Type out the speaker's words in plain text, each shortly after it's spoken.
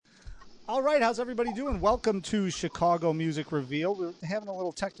All right, how's everybody doing? Welcome to Chicago Music Revealed. We're having a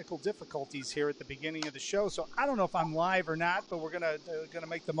little technical difficulties here at the beginning of the show, so I don't know if I'm live or not, but we're gonna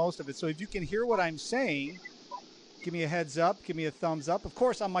make the most of it. So if you can hear what I'm saying, give me a heads up, give me a thumbs up. Of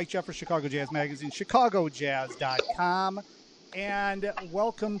course, I'm Mike Jeffers, Chicago Jazz Magazine, ChicagoJazz.com, and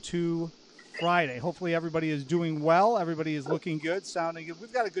welcome to Friday. Hopefully everybody is doing well. Everybody is looking good, sounding good.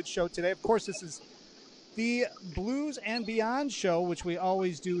 We've got a good show today. Of course, this is the Blues and Beyond show, which we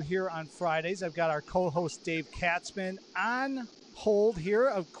always do here on Fridays. I've got our co-host Dave Katzman on hold here,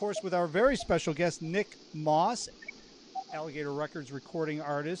 of course, with our very special guest, Nick Moss, Alligator Records recording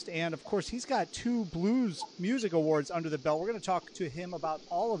artist. And, of course, he's got 2 Blues Music Awards under the belt. We're going to talk to him about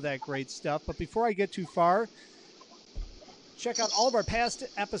all of that great stuff. But before I get too far, check out all of our past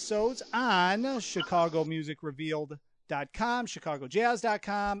episodes on ChicagoMusicRevealed.com,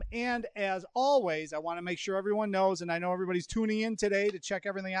 ChicagoJazz.com, and as always, I want to make sure everyone knows, and I know everybody's tuning in today to check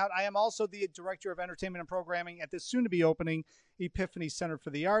everything out, I am also the Director of Entertainment and Programming at this soon-to-be opening Epiphany Center for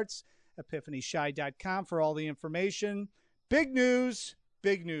the Arts, EpiphanyShy.com for all the information. Big news,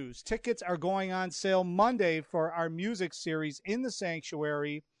 big news. Tickets are going on sale Monday for our music series in the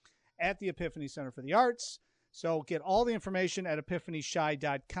Sanctuary at the Epiphany Center for the Arts. So get all the information at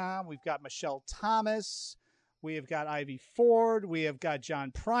EpiphanyShy.com. We've got Michelle Thomas. We have got Ivy Ford. We have got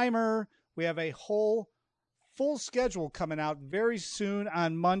John Primer. We have a whole full schedule coming out very soon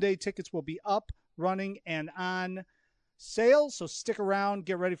on Monday. Tickets will be up, running, and on sale. So stick around.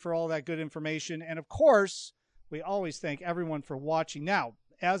 Get ready for all that good information. And, of course, we always thank everyone for watching. Now,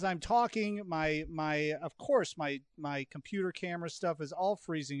 as I'm talking, my computer camera stuff is all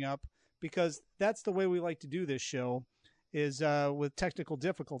freezing up because that's the way we like to do this show is with technical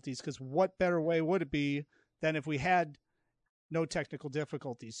difficulties, because what better way would it be than if we had no technical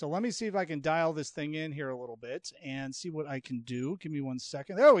difficulties. So let me see if I can dial this thing in here a little bit and see what I can do. Give me 1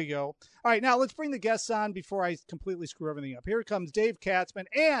 second. There we go. All right, now let's bring the guests on before I completely screw everything up. Here comes Dave Katzman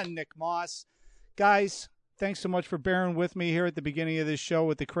and Nick Moss. Guys, thanks so much for bearing with me here at the beginning of this show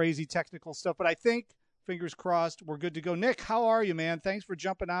with the crazy technical stuff. But I think, fingers crossed, we're good to go. Nick, how are you, man? Thanks for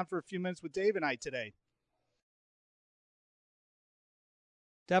jumping on for a few minutes with Dave and I today.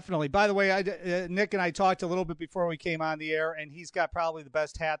 Definitely. By the way, Nick and I talked a little bit before we came on the air, and he's got probably the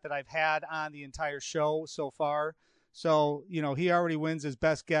best hat that I've had on the entire show so far. So, you know, he already wins as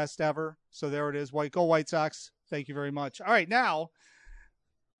best guest ever. So there it is. Go White Sox. Thank you very much. All right, now.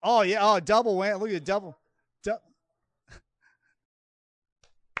 Oh, yeah. Oh, double win. Look at double.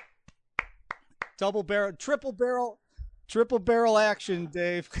 Double barrel, triple barrel action,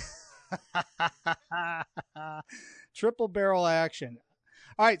 Dave. Triple barrel action.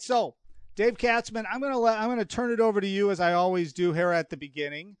 All right, so Dave Katzman, I'm going to turn it over to you as I always do here at the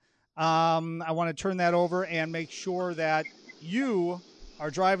beginning. I want to turn that over and make sure that you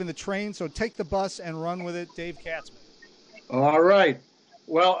are driving the train. So take the bus and run with it, Dave Katzman. All right.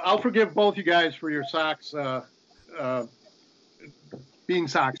 Well, I'll forgive both you guys for your Sox, being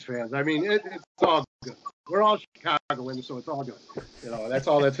Sox fans. I mean, it's all good. We're all Chicagoans, so it's all good. You know, that's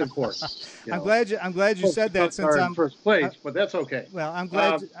all that's important. I'm glad you said that since I'm in first place, but that's okay. Well, I'm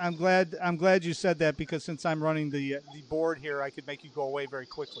glad you said that because since I'm running the board here, I could make you go away very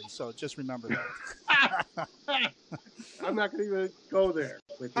quickly. So just remember that. I'm not going to even go there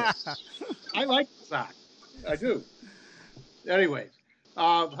with you. I like the Sox. I do. Anyways,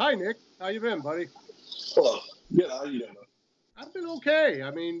 hi Nick, how you been, buddy? Hello. Good. How you doing? I've been okay. I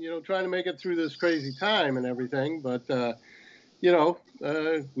mean, you know, trying to make it through this crazy time and everything, but, you know,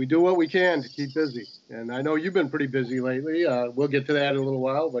 we do what we can to keep busy. And I know you've been pretty busy lately. We'll get to that in a little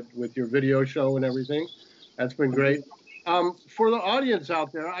while, but with your video show and everything, that's been great. For the audience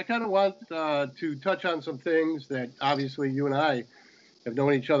out there, I kind of want to touch on some things that obviously you and I have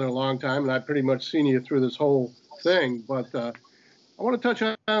known each other a long time, and I've pretty much seen you through this whole thing, but I want to touch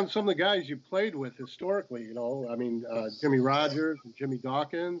on some of the guys you played with historically. You know, I mean, Jimmy Rogers and Jimmy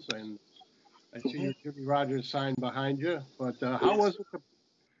Dawkins, and I see your Jimmy Rogers sign behind you. But how was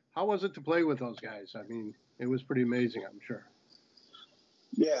it to play with those guys? I mean, it was pretty amazing, I'm sure.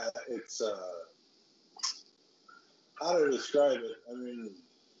 Yeah, it's how to describe it. I mean,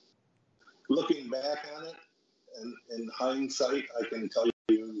 looking back on it, and in hindsight, I can tell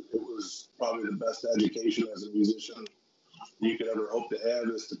you it was probably the best education as a musician you could ever hope to have,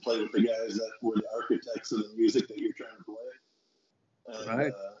 is to play with the guys that were the architects of the music that you're trying to play. And,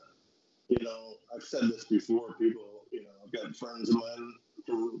 right. You know, I've said this before, people, you know, I've got friends of mine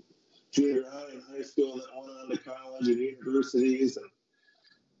from junior high and high school that went on to college and universities, and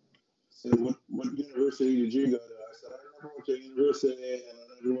said, what university did you go to? I said, I never went to university and I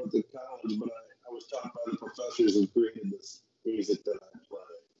never went to college, but I was taught by the professors who created this music that I play.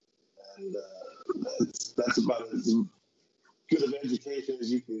 And that's about as good of education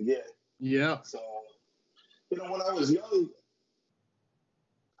as you can get. Yeah. So, when I was young,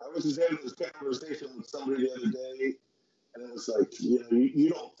 I was just having this conversation with somebody the other day, and it was like, you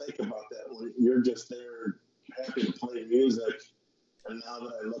don't think about that when you're just there happy to play music. And now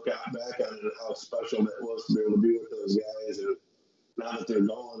that I look back on it, how special that was to be able to be with those guys, and now that they're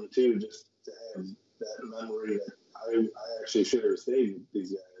gone too, just to have that memory that I actually share a stage with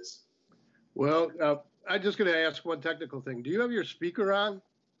these guys. Well, I'm just going to ask one technical thing. Do you have your speaker on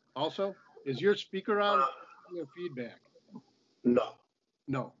also? Is your speaker on? Your feedback? No.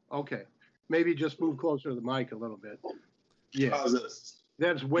 No. Okay. Maybe just move closer to the mic a little bit. Yeah. How's this?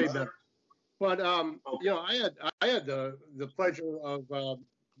 That's way better. But okay. I had the pleasure of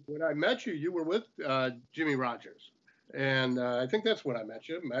when I met you. You were with Jimmy Rogers, and I think that's when I met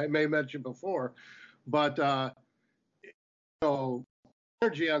you. I may have met you before, but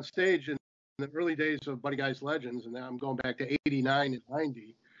energy on stage in the early days of Buddy Guy's Legends, and now I'm going back to '89 and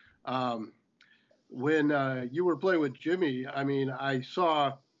 '90. When you were playing with Jimmy, I mean, I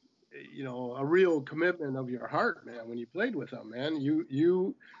saw, a real commitment of your heart, man, when you played with him, man.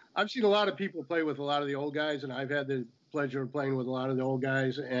 I've seen a lot of people play with a lot of the old guys, and I've had the pleasure of playing with a lot of the old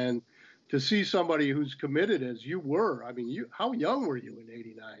guys, and to see somebody who's committed as you were, I mean, how young were you in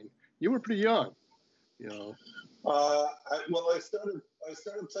 '89? You were pretty young, I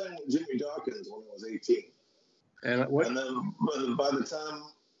started playing with Jimmy Dawkins when I was 18. And then by the time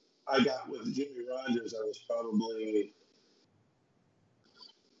I got with Jimmy Rogers, I was probably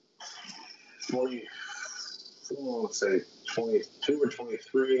 22 or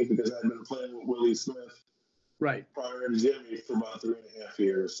 23, because I'd been playing with Willie Smith right prior to Jimmy for about 3.5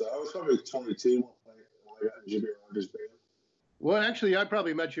 years. So I was probably 22 when I got in Jimmy Rogers' band. Well, actually, I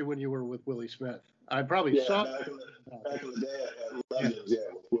probably met you when you were with Willie Smith. I probably saw back in the day at Legends,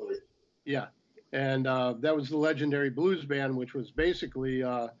 with Willie. Yeah, and that was the legendary blues band, which was basically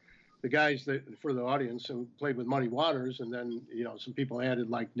the guys that, for the audience, who played with Muddy Waters, and then some people added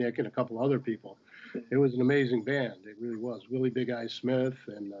like Nick and a couple other people. It was an amazing band. It really was. Willie Big Eye Smith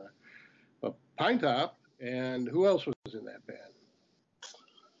and Pine Top, and who else was in that band?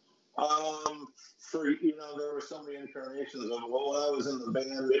 There were so many incarnations of it. Well, when I was in the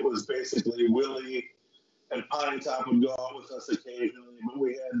band, it was basically Willie and Pine Top would go out with us occasionally, but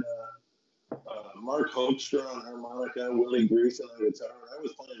we had Mark Hoekstra on harmonica, Willie Greason on guitar, and I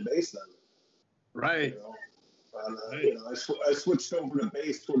was playing bass then. Right. I switched over to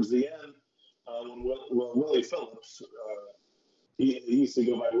bass towards the end when Willie Phillips. He used to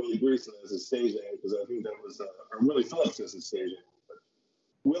go by Willie Greason as his stage name, because I think that was or Willie Phillips as his stage name. But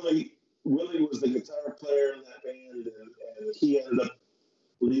Willie was the guitar player in that band, and he ended up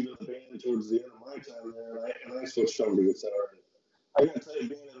leaving the band towards the end of my time there, and I switched over to guitar. And I got to tell you,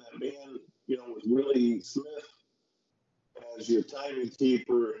 being in that band, with Willie Smith as your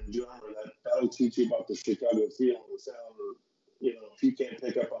timekeeper and drummer, that'll teach you about the Chicago feel and the sound. If you can't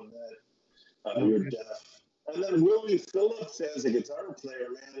pick up on that, you're deaf. And then Willie Phillips as a guitar player,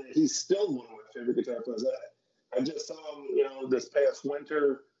 man, he's still one of my favorite guitar players. I just saw him, this past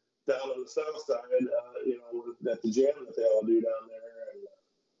winter down on the south side, at the jam that they all do down there.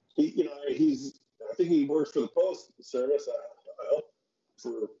 And I think he works for the Post Service. I hope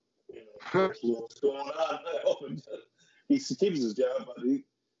for what's going on. I hope he keeps his job,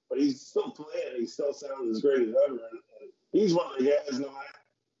 but he's still playing. He still sounds as great as ever. And he's one of the guys.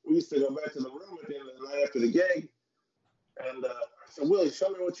 We used to go back to the room at the end of the night after the gig, and I said, Willie, show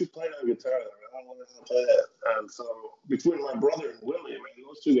me what you play on guitar. I don't want to play that. And so between my brother and Willie, man,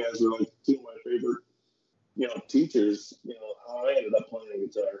 those two guys were like two of my favorite, teachers. How I ended up playing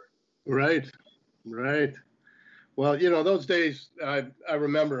guitar. Right. Well, those days I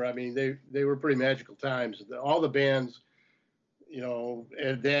remember. I mean, they were pretty magical times. All the bands,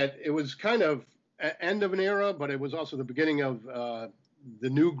 and that it was kind of end of an era, but it was also the beginning of the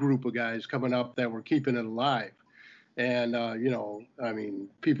new group of guys coming up that were keeping it alive. And, I mean,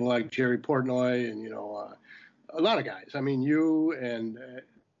 people like Jerry Portnoy and, a lot of guys. I mean, you and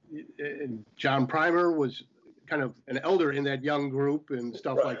John Primer was kind of an elder in that young group and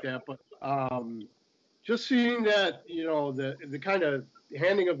stuff like that. But just seeing that, the kind of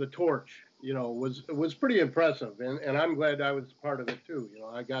handing of the torch, was pretty impressive. And I'm glad I was part of it, too.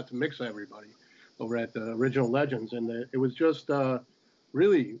 I got to mix everybody over at the original Legends. And it was just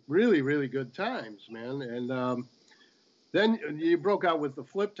really, really, really good times, man. And then you broke out with the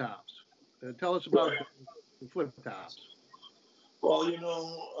flip tops. Tell us about the flip tops. Well,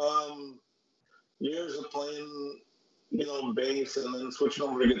 years of playing, bass and then switching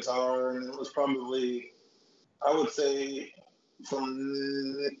over to guitar, and it was probably, I would say,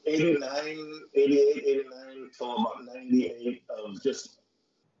 from 89, 88, 89 till about 98 of just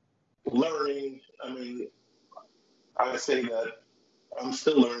learning. I mean, I say that I'm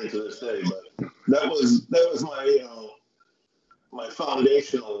still learning to this day, but that was my my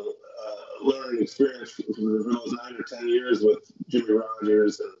foundational learning experience for those 9 or 10 years with Jimmy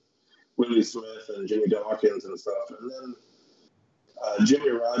Rogers and Willie Smith and Jimmy Dawkins and stuff. And then Jimmy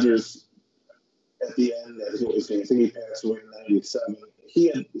Rogers, at the end, I think he passed away in '97. He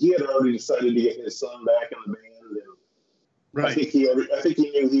had already decided to get his son back in the band, and Right. I think he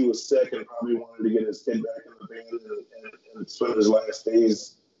knew he was sick and probably wanted to get his kid back in the band and spend his last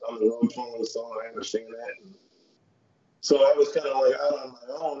days on the road playing the song. I understand that. And so I was kind of like out on my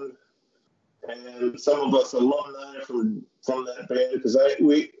own, and some of us alumni from that band, because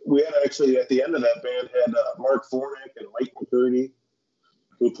we had actually at the end of that band had Mark Fornick and Mike McCurdy,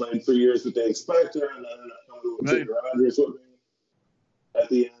 who played for years with Dave Spector, and then coming with Jimmy Rogers with me at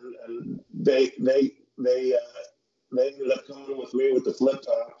the end, and they ended up coming with me with the Flip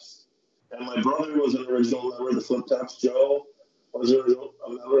Tops, and my brother was an original member of the Flip Tops. Joe was a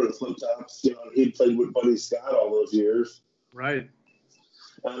member of the Flip Tops. You know, he'd played with Buddy Scott all those years. Right.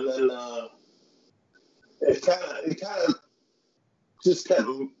 And then it kind of just kept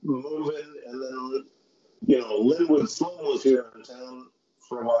moving, and then Linwood Slim was here in town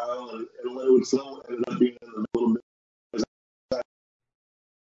for a while, and Linwood Slim ended up being in a little bit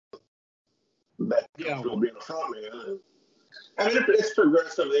being a front man. I mean, it's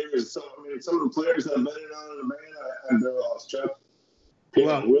progressive. There's some of the players that have been in the band, I've never lost Chuck.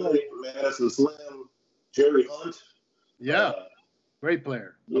 Willie, Madison Slim, Jerry Hunt. Yeah, great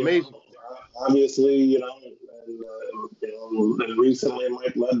player. Amazing. Obviously, and recently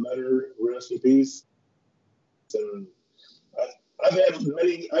Mike Ledbetter, rest in peace. And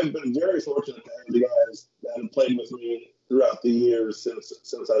I've been very fortunate to have the guys that have played with me throughout the years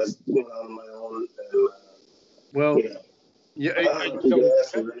since I went on my own. And,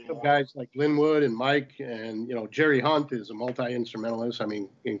 guys like Linwood and Mike and, Jerry Hunt is a multi-instrumentalist. I mean,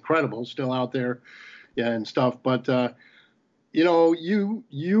 incredible, still out there and stuff. But, you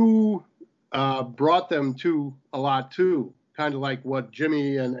brought them to a lot too, kind of like what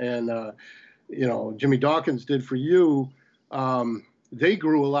Jimmy and Jimmy Dawkins did for you. They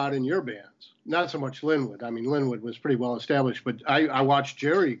grew a lot in your bands. Not so much Linwood. I mean, Linwood was pretty well established, but I watched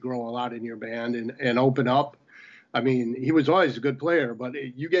Jerry grow a lot in your band and open up. I mean, he was always a good player, but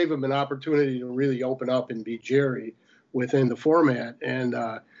you gave him an opportunity to really open up and be Jerry within the format. And,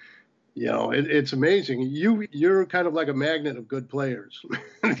 it's amazing. You're kind of like a magnet of good players.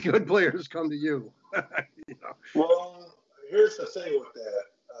 Good players come to you. Well, here's the thing with that.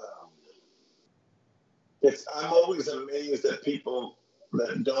 I'm always amazed at people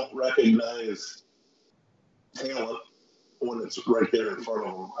that don't recognize talent when it's right there in front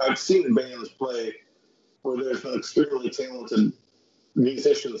of them. I've seen bands play where there's been extremely talented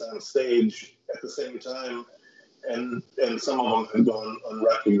musicians on stage at the same time, and some of them have gone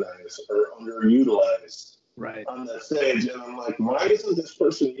unrecognized or underutilized on that stage. And I'm like, why isn't this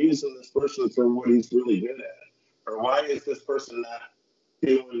person using this person for what he's really good at? Or why is this person not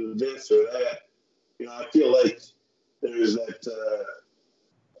doing this or that? I feel like there's that,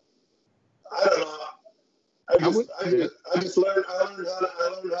 I don't know. I just learned how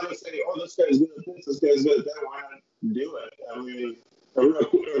to say, oh, this guy's good at this guy's good at that. Why not do it? I mean, a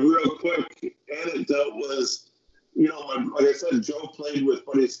real quick anecdote was, like I said, Joe played with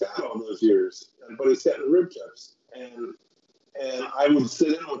Buddy Scott all those years, and Buddy Scott and Rib Chips, and I would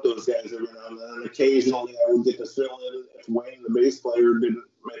sit in with those guys every now and then. And occasionally, I would get to fill in if Wayne, the bass player, didn't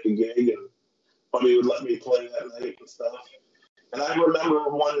make a gig, and Buddy would let me play that night and stuff. And I remember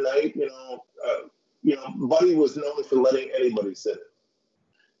one night, Buddy was known for letting anybody sit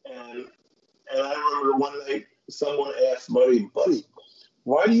in. And I remember one night someone asked Buddy,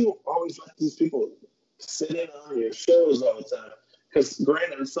 why do you always let these people sit in on your shows all the time? Because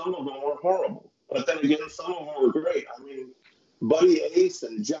granted, some of them were horrible, but then again, some of them were great. I mean, Buddy Ace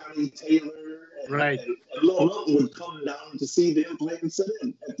and Johnny Taylor and Lil Milton would come down to see them play and sit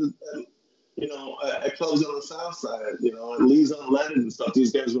in at clubs on the South Side, and Lee's Unleaded and stuff.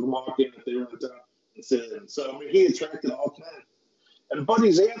 These guys would walk in if they were in town and sit in. So, I mean, he attracted all kinds. And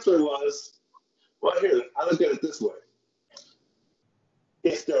Buddy's answer was, well, here, I look at it this way.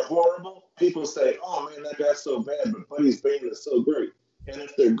 If they're horrible, people say, oh, man, that guy's so bad, but Buddy's band is so great. And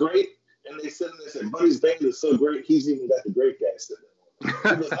if they're great, and they sit and they say, Buddy's band is so great, he's even got the great guy sitting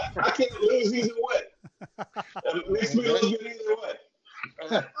there. I can't lose either way. It makes me look good either way.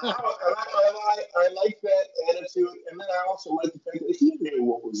 And I like that attitude, and then I also like the fact that he knew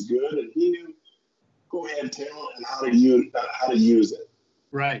what was good, and he knew who had talent and how to use it.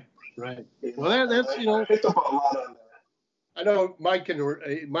 Right. Right. You Well, know, that's, I picked up a lot on that. I know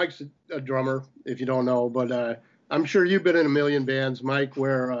Mike's a drummer, if you don't know, but I'm sure you've been in a million bands, Mike,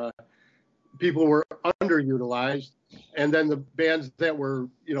 where people were underutilized, and then the bands that were,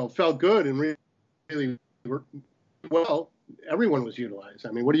 felt good and really were, well, everyone was utilized.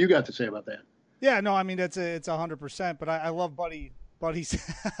 I mean, what do you got to say about that? Yeah, no, I mean it's 100%. But I love Buddy's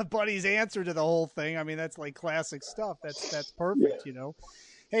Buddy's answer to the whole thing. I mean that's like classic stuff. That's perfect,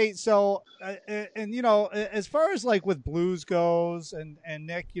 Hey, so and as far as like with blues goes, and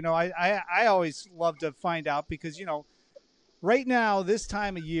Nick, I always love to find out because right now this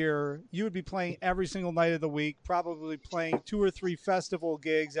time of year you would be playing every single night of the week, probably playing 2 or 3 festival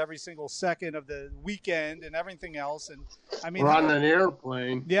gigs every single second of the weekend and everything else. And I mean, we're on an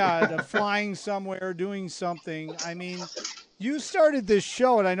airplane. Yeah, flying somewhere, doing something. I mean, you started this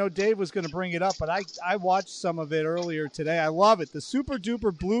show, and I know Dave was going to bring it up, but I watched some of it earlier today. I love it. The Super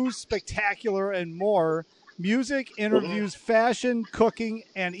Duper Blues Spectacular and more. Music, interviews, fashion, cooking,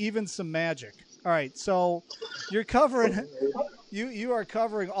 and even some magic. All right, so you're covering you are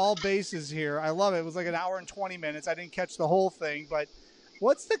covering all bases here. I love it. It was like an hour and 20 minutes. I didn't catch the whole thing, but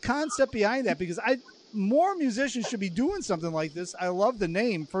what's the concept behind that? Because more musicians should be doing something like this. I love the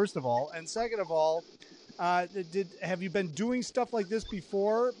name, first of all, and second of all, have you been doing stuff like this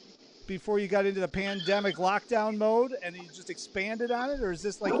before you got into the pandemic lockdown mode and you just expanded on it, or is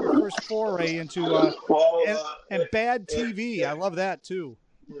this like your first foray into and bad TV? I love that too.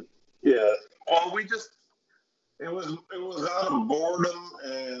 Yeah. Well, it was out of boredom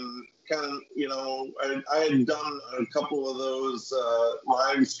and kind of, I had done a couple of those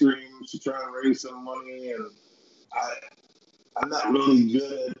live streams to try and raise some money, and I'm not really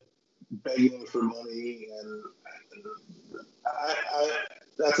good at begging for money, and I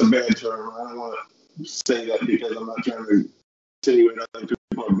that's a bad term. I don't want to say that because I'm not trying to insinuate other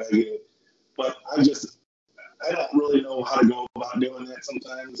people are begging, but I don't really know how to go about doing that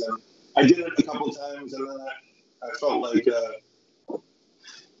sometimes, and I did it a couple times, and then I felt like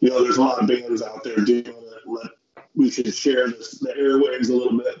there's a lot of bands out there doing it. We should share the airwaves a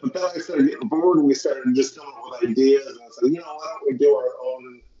little bit. But then I started getting bored, and we started just coming up with ideas. And I said, why don't we do our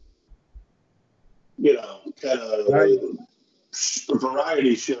own, kind of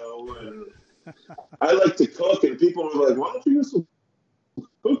variety show? And I like to cook, and people were like, why don't you do some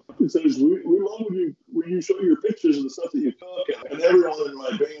cooking? Says we love when you show your pictures of the stuff that you cook. And everyone in my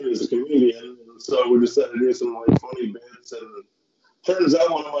band is a comedian, and so we decided to do some like funny bits. And turns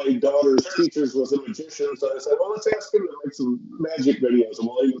out one of my daughter's teachers was a magician, so I said, well, let's ask him to make some magic videos, and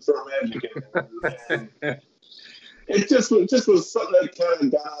we'll even throw magic in there. It just was something that kind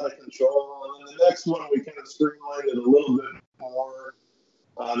of got out of control. And then the next one, we kind of streamlined it a little bit more.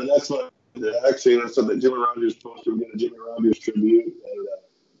 The next one, actually, that's something that Jimmy Rogers posted. We did a Jimmy Rogers tribute. And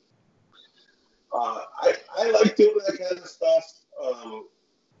I like doing that kind of stuff.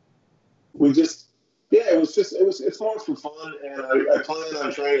 It's more for fun, and I plan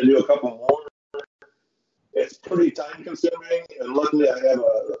on trying to do a couple more. It's pretty time consuming, and luckily I have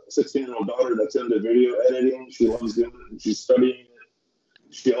a 16-year-old daughter that's into video editing. She loves doing it, and she's studying it.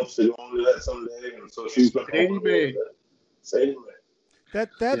 She hopes to go into that someday, and so she's been Sadie Mae.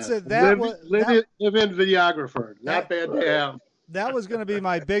 Live-in videographer. Not bad to have. That was going to be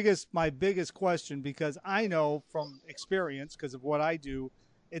my biggest question, because I know from experience, because of what I do,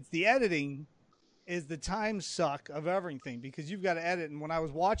 it's the editing is the time suck of everything, because you've got to edit. And when I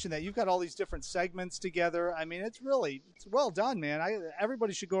was watching that, you've got all these different segments together. I mean, it's well done, man.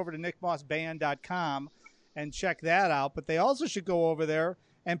 Everybody should go over to nickmossband.com and check that out. But they also should go over there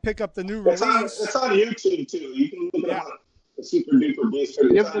and pick up the new release. It's on YouTube too. You can look it up. The Super Duper Blues.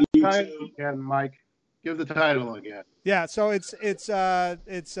 Give the title again, Mike. Give the title again. Yeah, so it's Super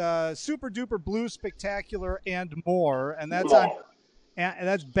Duper Blues Spectacular and more, and that's and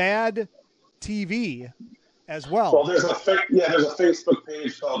that's Bad TV as well. Well, there's a Facebook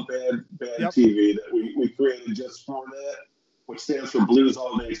page called Bad TV that we created just for that, which stands for Blues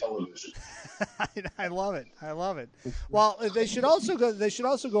All Day Television. I love it. Well, they should also go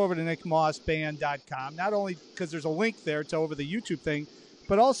over to nickmossband.com, not only because there's a link there to over the YouTube thing,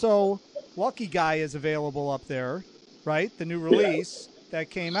 but also Lucky Guy is available up there, right? The new release that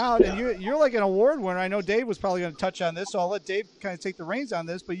came out, and you're like an award winner. I know Dave was probably going to touch on this, so I'll let Dave kind of take the reins on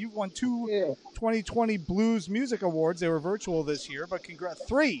this, but you've won 2 2020 Blues Music Awards. They were virtual this year, but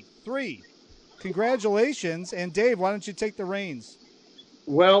three. Congratulations. And Dave, why don't you take the reins?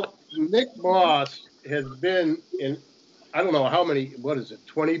 Well, Nick Moss has been in, I don't know how many,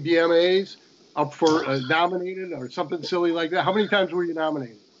 20 BMAs up for nominated or something silly like that. How many times were you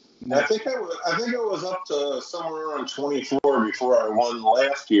nominated? I think I was up to somewhere around 24 before I won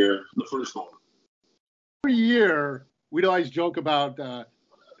last year, the first one. Every year, we'd always joke about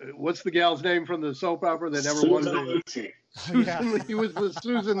what's the gal's name from the soap opera that never won? Susan Lucci. He was the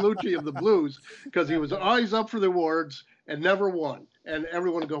Susan Lucci of the blues because he was always up for the awards and never won. And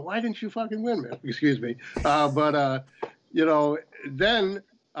everyone would go, "Why didn't you fucking win, man?" Excuse me. You know, then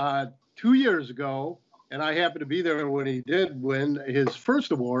 2 years ago, and I happened to be there when he did win his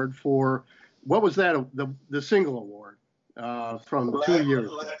first award for, what was that? The single award from 2 years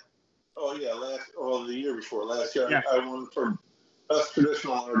ago. The year before last year, yeah. I won for Best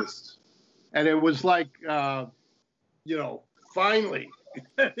Traditional Artist. And it was like, you know, finally,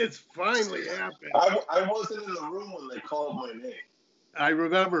 it's finally happened. I wasn't in the room when they called my name. I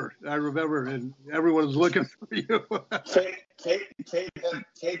remember, and everyone was looking for you.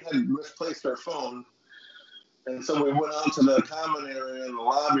 Kate had misplaced her phone, and so we went out to the common area in the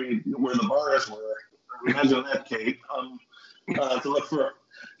lobby where the bars were. Imagine that, Kate. To look for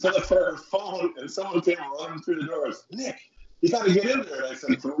her phone, and someone came running through the doors. "Nick, you got to get in there." And I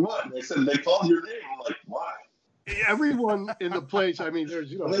said, "For what?" And they said, "They called your name." I'm like, "Why?" Everyone in the place. I mean, there's,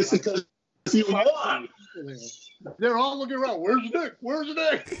 you know. And they said, "Because you won." They're all looking around. Where's Nick? Where's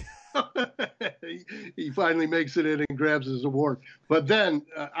Nick? He finally makes it in and grabs his award. But then,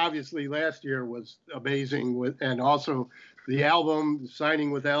 obviously, last year was amazing, and also the album signing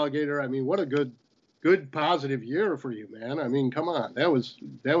with Alligator. I mean, what a good positive year for you, man. I mean, come on, that was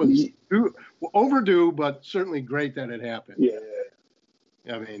overdue, but certainly great that it happened. Yeah.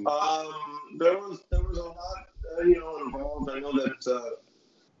 I mean, there was a lot, involved. I know that.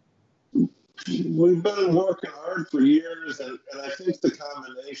 We've been working hard for years, and I think the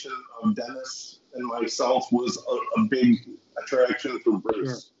combination of Dennis and myself was a big attraction for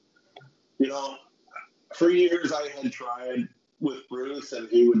Bruce. Sure. You know, for years I had tried with Bruce, and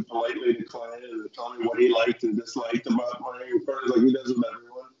he would politely decline and tell me what he liked and disliked about my recordings, like he does with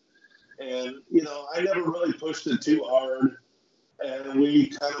everyone. And, you know, I never really pushed it too hard, and we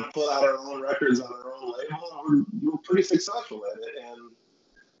kind of put out our own records on our own label, and we're pretty successful at it. And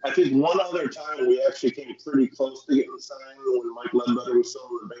I think one other time we actually came pretty close to getting signed when Mike Ledbetter was still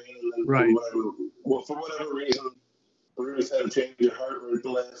in the band, and then right. for whatever reason, Bruce had a change of heart right at the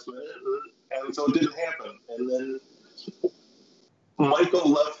last minute, and so it didn't happen. And then Michael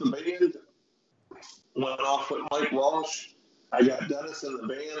left the band, went off with Mike Walsh. I got Dennis in the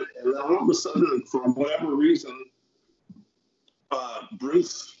band, and then all of a sudden, for whatever reason,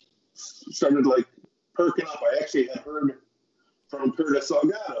 Bruce started like perking up. I actually had heard from Curtis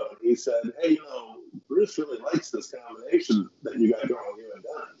Salgado. He said, "Hey, you know, Bruce really likes this combination that you got going here in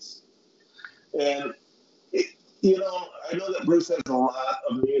Dennis." And, I know that Bruce has a lot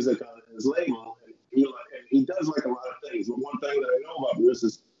of music on his label, and he does like a lot of things. But one thing that I know about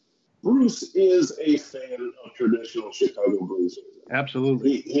Bruce is a fan of traditional Chicago blues music.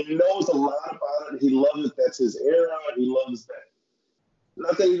 Absolutely. He knows a lot about it. He loves it. That's his era. He loves that.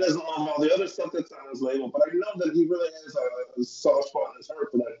 Not that he doesn't love all the other stuff that's on his label, but I know that he really has a soft spot in his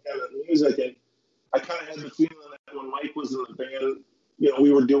heart for that kind of music. And I kind of had the feeling that when Mike was in the band,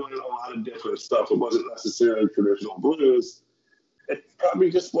 we were doing a lot of different stuff. It wasn't necessarily traditional blues. It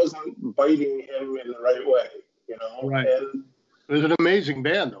probably just wasn't biting him in the right way, Right. And it was an amazing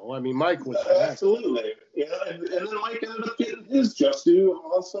band, though. I mean, Mike was absolutely, and then Mike ended up getting his just due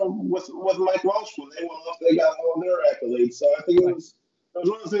also with Mike Walsh. When they went off, they got all their accolades. So I think it was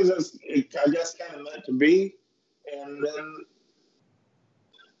one of the things that's, I guess, kind of meant to be. And then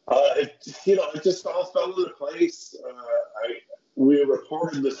it just all fell into place. We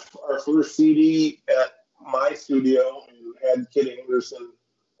recorded our first CD at my studio and had Kid Anderson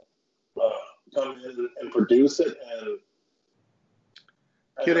come in and produce it. And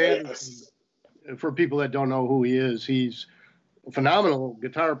Kid Anderson, for people that don't know who he is, he's a phenomenal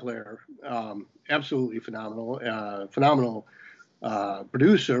guitar player, absolutely phenomenal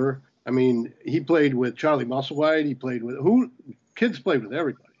producer. I mean, he played with Charlie Musselwhite. He played with kids played with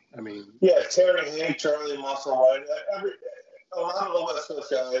everybody. I mean, yeah, Terry Hank, Charlie Musselwhite, a lot of the West Coast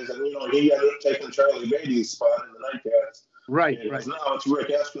guys, and he ended up taking Charlie Beatty's spot in the Nightcats. Right. Now it's Rick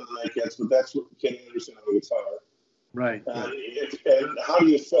Espen in the Nightcats, but that's what Ken Anderson on the guitar. Right. And how do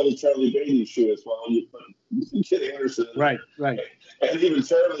you fill Charlie Beatty's shoes? Well, you put Ken Anderson in right. there. Right. And even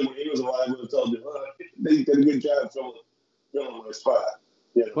Charlie, when he was alive, would have told you, they did a good job filling my spot.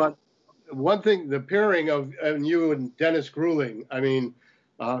 But one thing, the pairing of you and Dennis Gruenling, I mean,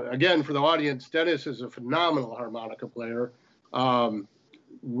 again, for the audience, Dennis is a phenomenal harmonica player.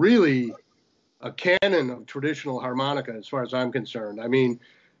 Really a canon of traditional harmonica as far as I'm concerned. I mean,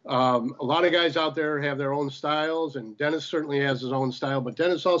 A lot of guys out there have their own styles, and Dennis certainly has his own style, but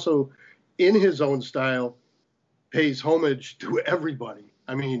Dennis also, in his own style, pays homage to everybody.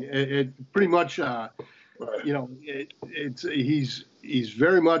 I mean, it pretty much, you know, he's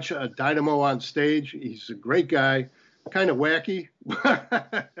very much a dynamo on stage. He's a great guy, kind of wacky,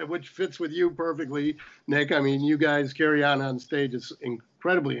 which fits with you perfectly, Nick. I mean, you guys carry on stage. It's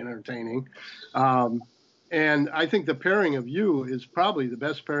incredibly entertaining. And I think the pairing of you is probably the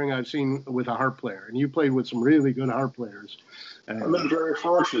best pairing I've seen with a harp player. And you played with some really good harp players. I've been very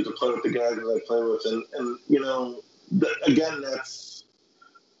fortunate to play with the guys that I play with. And you know, again, that's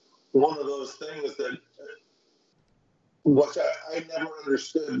one of those things that which I never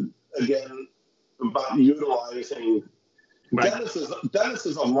understood, again, about utilizing. Right. Dennis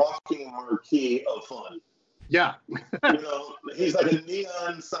is a walking marquee of fun. Yeah. You know, he's like a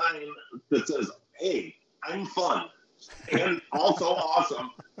neon sign that says, hey, I'm fun and also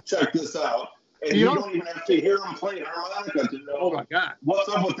awesome. Check this out. And you don't even have to hear him play harmonica to know, oh my God, what's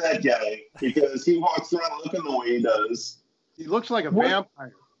up with that guy, because he walks around looking the way he does. He looks like a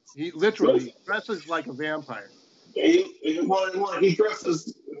vampire. He literally dresses like a vampire. He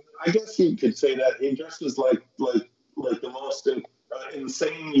dresses, I guess you could say that, he dresses like the most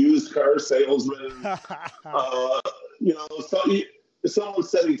insane used car salesman. You know, someone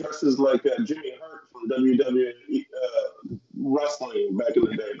said he dresses like Jimmy Hart from WWE wrestling back in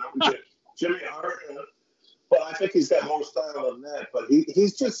the day. Remember Jimmy Hart? But I think he's got more style than that. But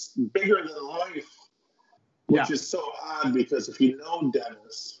he's just bigger than life, which is so odd, because if you know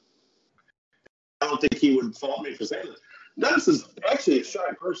Dennis, I don't think he would fault me for saying this. Dennis is actually a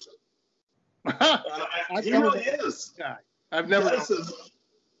shy person. He really is. I've never.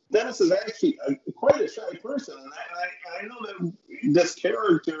 Dennis is actually quite a shy person, and I know that this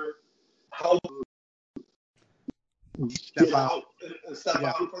character helps get out and step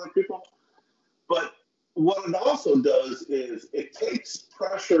out in front of people. But what it also does is it takes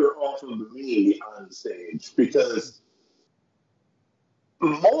pressure off of me on stage, because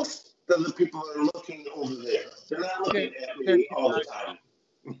most of the people are looking over there. They're not looking at me all the time.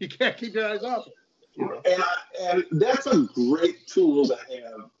 You can't keep your eyes off. And that's a great tool to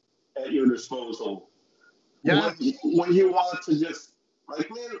have at your disposal. Yeah. When you want to just, like,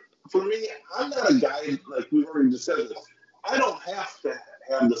 man, for me, I'm not a guy, like we've already just said this, I don't have to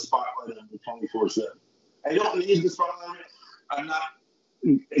have the spotlight on me 24/7. I don't need the spotlight on me. I'm not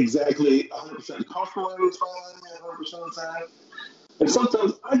exactly 100% comfortable in the spotlight on me 100% of the time. And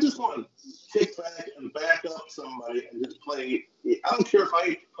sometimes I just want to kick back and back up somebody and just play. I don't care if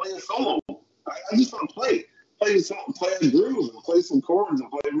I play a solo. I just want to play a groove and play some chords and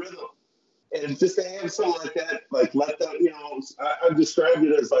play rhythm. And just to have something like that, like let them, you know, I've described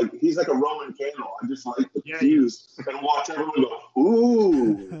it as like, he's like a Roman candle. I just like the fuse and watch everyone go,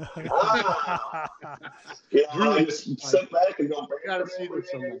 ooh, ah. You know, I just sit back and go,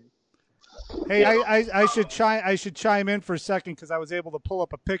 hey, I should chime in for a second, because I was able to pull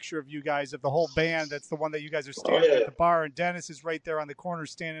up a picture of you guys, of the whole band. That's the one that you guys are standing at the bar, and Dennis is right there on the corner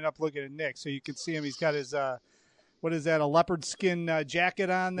standing up looking at Nick, so you can see him. He's got his what is that, a leopard skin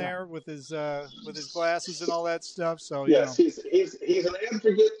jacket on there with his glasses and all that stuff. So yes, you know. he's an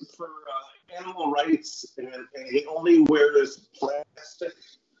advocate for animal rights, and he only wears plastic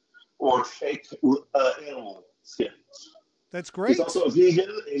or fake animal skins. That's great. He's also a vegan.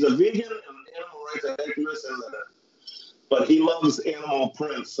 He's a vegan and animal rights activist, but he loves animal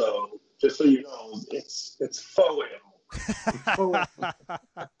prints. So just so you know, it's faux animal.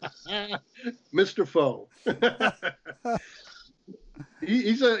 Mr. Foe.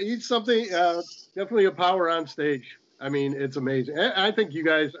 he's something, definitely a power on stage. I mean, it's amazing. I think you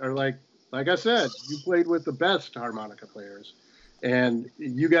guys are like I said, you played with the best harmonica players, and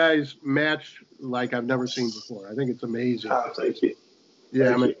you guys match like I've never seen before. I think it's amazing. Oh, thank you.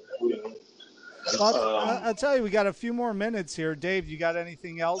 Yeah, thank you. I'll tell you, we got a few more minutes here. Dave, you got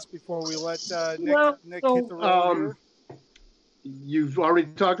anything else before we let Nick hit the road here? You've already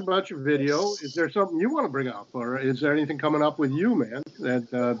talked about your video. Is there something you want to bring up, or is there anything coming up with you, man,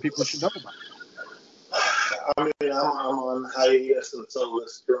 that people should know about? I mean, I'm on hiatus until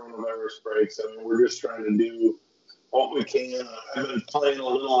this coronavirus breaks. I mean, we're just trying to do what we can. I've been playing a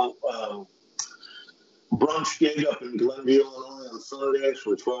little brunch gig up in Glenview, Illinois on Sundays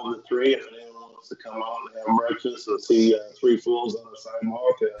from 12 to 3. If anyone wants to come out and have breakfast and see three fools on the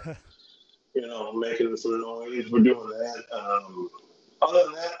sidewalk, you know, making some noise. We're doing that. Other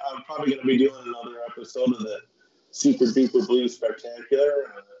than that, I'm probably going to be doing another episode of the Super Duper Blues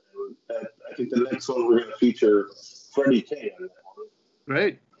Spectacular. I think the next one we're going to feature Freddie K on that one.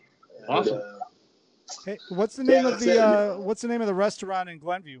 Great. And, awesome. Hey, what's the Yeah, name of that's it, you the know. what's the name of the restaurant in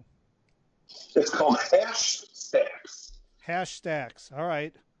Glenview? It's called Hash Stacks. Hash Stacks. All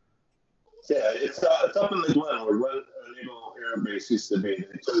right. Yeah, it's up in the Glen where Naval Air Base used to be.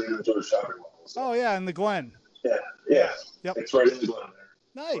 They turned it into a shopping mall. So. Oh yeah, in the Glen. Yeah, Yeah. yeah. Yep. It's right in the Glen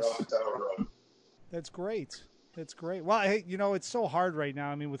there. Right off Nice. the Tower Road. That's great. That's great. Well, hey, it's so hard right now.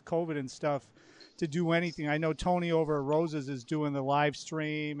 I mean, with COVID and stuff, to do anything. I know Tony over at Roses is doing the live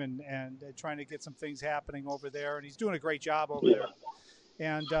stream and trying to get some things happening over there, and he's doing a great job over there.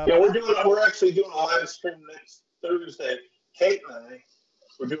 And we're actually doing a live stream next Thursday. Kate and I,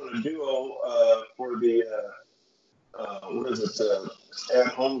 we're doing a duo for the what is it? At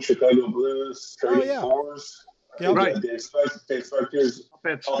Home Chicago Blues Trading Fours. Yeah, right. Dave Spector's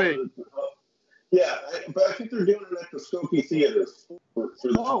That's big. Yeah, but I think they're doing it at the Skokie Theater.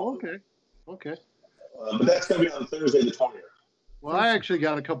 Okay. Okay. But that's going to be on Thursday the 20th. Well, I actually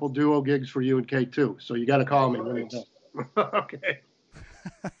got a couple duo gigs for you and Kate too, so you got to call me when you're done. Okay.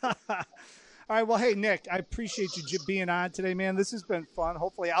 All right. Well, hey, Nick, I appreciate you being on today, man. This has been fun.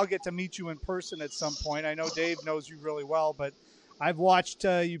 Hopefully, I'll get to meet you in person at some point. I know Dave knows you really well, but I've watched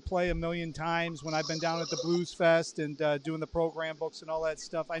you play a million times when I've been down at the Blues Fest and doing the program books and all that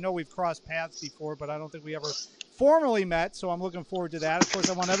stuff. I know we've crossed paths before, but I don't think we ever formally met, so I'm looking forward to that. Of course,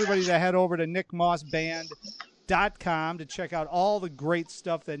 I want everybody to head over to nickmossband.com to check out all the great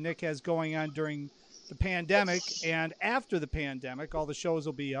stuff that Nick has going on during the pandemic and after the pandemic. All the shows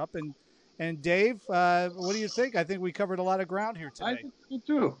will be up. And Dave, what do you think? I think we covered a lot of ground here today. I think so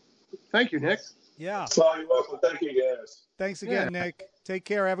too. Thank you, Nick. Yeah. So you're welcome. Thank you, guys. Thanks again, Nick. Take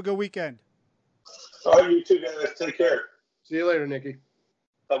care. Have a good weekend. All right, you too, guys. Take care. See you later, Nicky.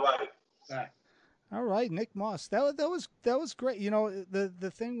 Bye-bye. Bye. All right, Nick Moss. That was great. You know,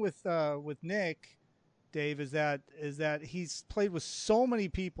 the thing with Nick, Dave, is that he's played with so many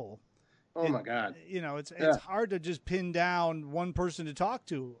people. Oh my God! You know, it's hard to just pin down one person to talk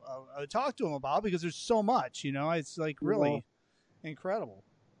to him about, because there's so much. You know, it's like really incredible.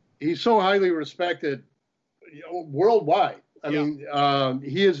 He's so highly respected, worldwide. I mean,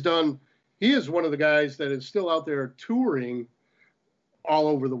 he is one of the guys that is still out there touring all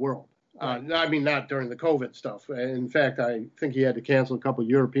over the world. Right. I mean, not during the COVID stuff. In fact, I think he had to cancel a couple of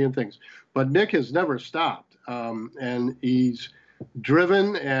European things. But Nick has never stopped, and he's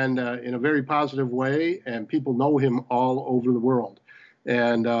driven and in a very positive way, and people know him all over the world.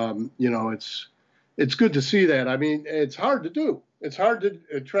 And you know, it's good to see that. I mean, it's hard to do. It's hard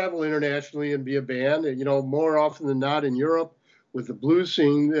to travel internationally and be a band. And, you know, more often than not in Europe with the blues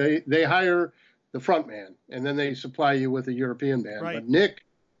scene, they hire the front man and then they supply you with a European band. Right. But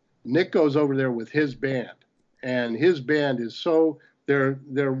Nick goes over there with his band, and his band is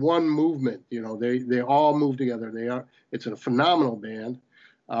they're one movement. You know, they all move together. It's a phenomenal band,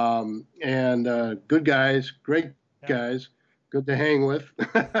 and good guys, great guys, good to hang with.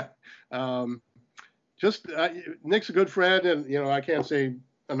 Nick's a good friend, and you know, I can't say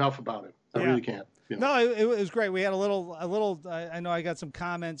enough about him. I really can't. You know. No, it was great. We had a little. I know I got some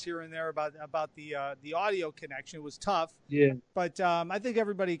comments here and there about the audio connection. It was tough. Yeah. But I think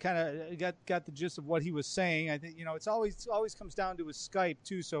everybody kind of got the gist of what he was saying. I think, you know, it's always comes down to his Skype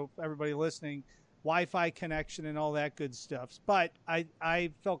too. So everybody listening, Wi-Fi connection and all that good stuff. But I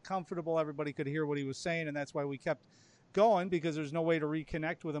felt comfortable. Everybody could hear what he was saying, and that's why we kept going, because there's no way to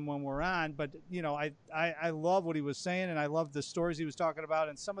reconnect with him when we're on. But you know, I love what he was saying, and I love the stories he was talking about,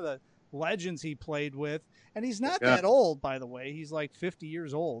 and some of the legends he played with. And he's not that old, by the way. He's like 50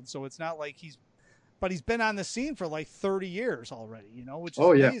 years old, so it's not like he's been on the scene for like 30 years already, you know, which is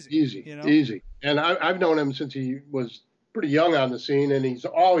amazing. Easy, you know? Easy. And I've known him since he was pretty young on the scene, and he's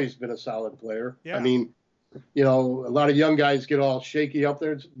always been a solid player. Yeah. I mean, you know, a lot of young guys get all shaky up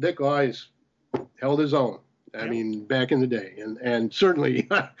there. Nick always held his own. I mean, back in the day, and certainly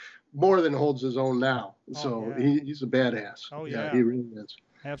more than holds his own now. So he's a badass. Oh yeah, he really is.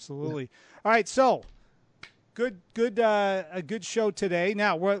 Absolutely. All right, so a good show today.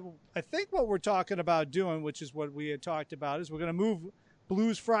 Now, I think what we're talking about doing, which is what we had talked about, is we're going to move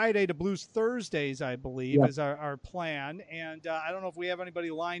Blues Friday to Blues Thursdays, I believe, is our plan. And I don't know if we have anybody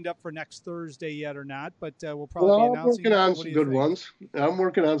lined up for next Thursday yet or not, but we'll probably be announcing. I'm working on some good ones. I'm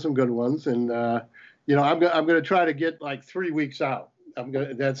working on some good ones, and you know, I'm going to try to get like 3 weeks out.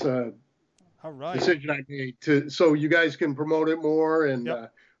 That's a decision I made so you guys can promote it more, and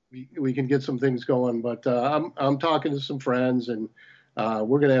we can get some things going. But I'm talking to some friends, and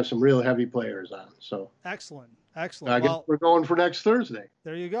we're going to have some real heavy players on. So excellent. I guess we're going for next Thursday.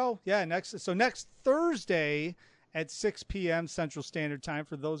 There you go. Yeah, next Thursday at 6 p.m. Central Standard Time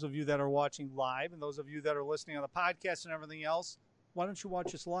for those of you that are watching live, and those of you that are listening on the podcast and everything else. Why don't you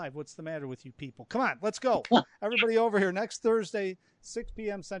watch us live? What's the matter with you people? Come on, let's go. Everybody over here next Thursday, 6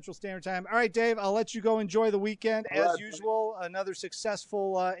 p.m. Central Standard Time. All right, Dave, I'll let you go enjoy the weekend. As usual, another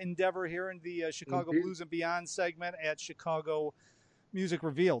successful endeavor here in the Chicago Blues and Beyond segment at Chicago Music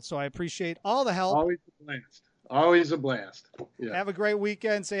Revealed. So I appreciate all the help. Always a blast. Always a blast. Yeah. Have a great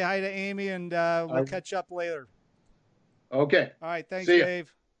weekend. Say hi to Amy, and we'll catch up later. Okay. All right. Thanks, See ya.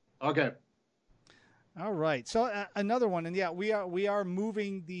 Dave. Okay. All right. So another one, and yeah, we are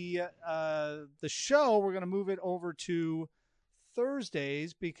moving the show. We're going to move it over to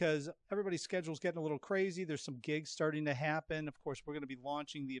Thursdays because everybody's schedule is getting a little crazy. There's some gigs starting to happen. Of course, we're going to be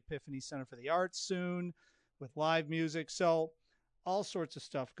launching the Epiphany Center for the Arts soon with live music. So all sorts of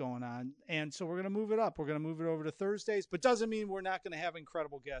stuff going on. And so we're going to move it up. We're going to move it over to Thursdays, but doesn't mean we're not going to have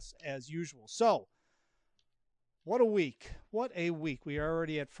incredible guests as usual. So what a week. What a week. We are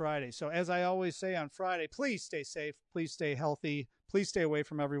already at Friday. So as I always say on Friday, please stay safe. Please stay healthy. Please stay away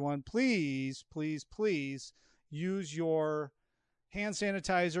from everyone. Please, please, please use your hand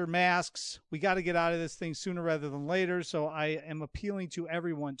sanitizer, masks. We got to get out of this thing sooner rather than later. So I am appealing to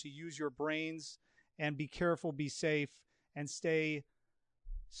everyone to use your brains and be careful, be safe, and stay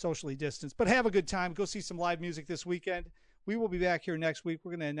socially distanced. But have a good time. Go see some live music this weekend. We will be back here next week.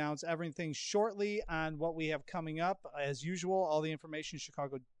 We're going to announce everything shortly on what we have coming up. As usual, all the information,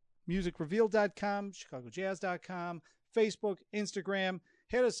 ChicagoMusicRevealed.com, ChicagoJazz.com, Facebook, Instagram.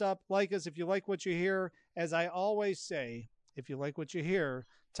 Hit us up. Like us if you like what you hear. As I always say, if you like what you hear,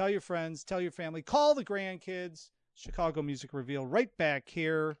 tell your friends, tell your family, call the grandkids. Chicago Music Revealed right back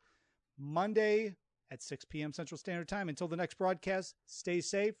here Monday at 6 p.m. Central Standard Time. Until the next broadcast, stay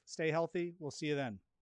safe, stay healthy. We'll see you then.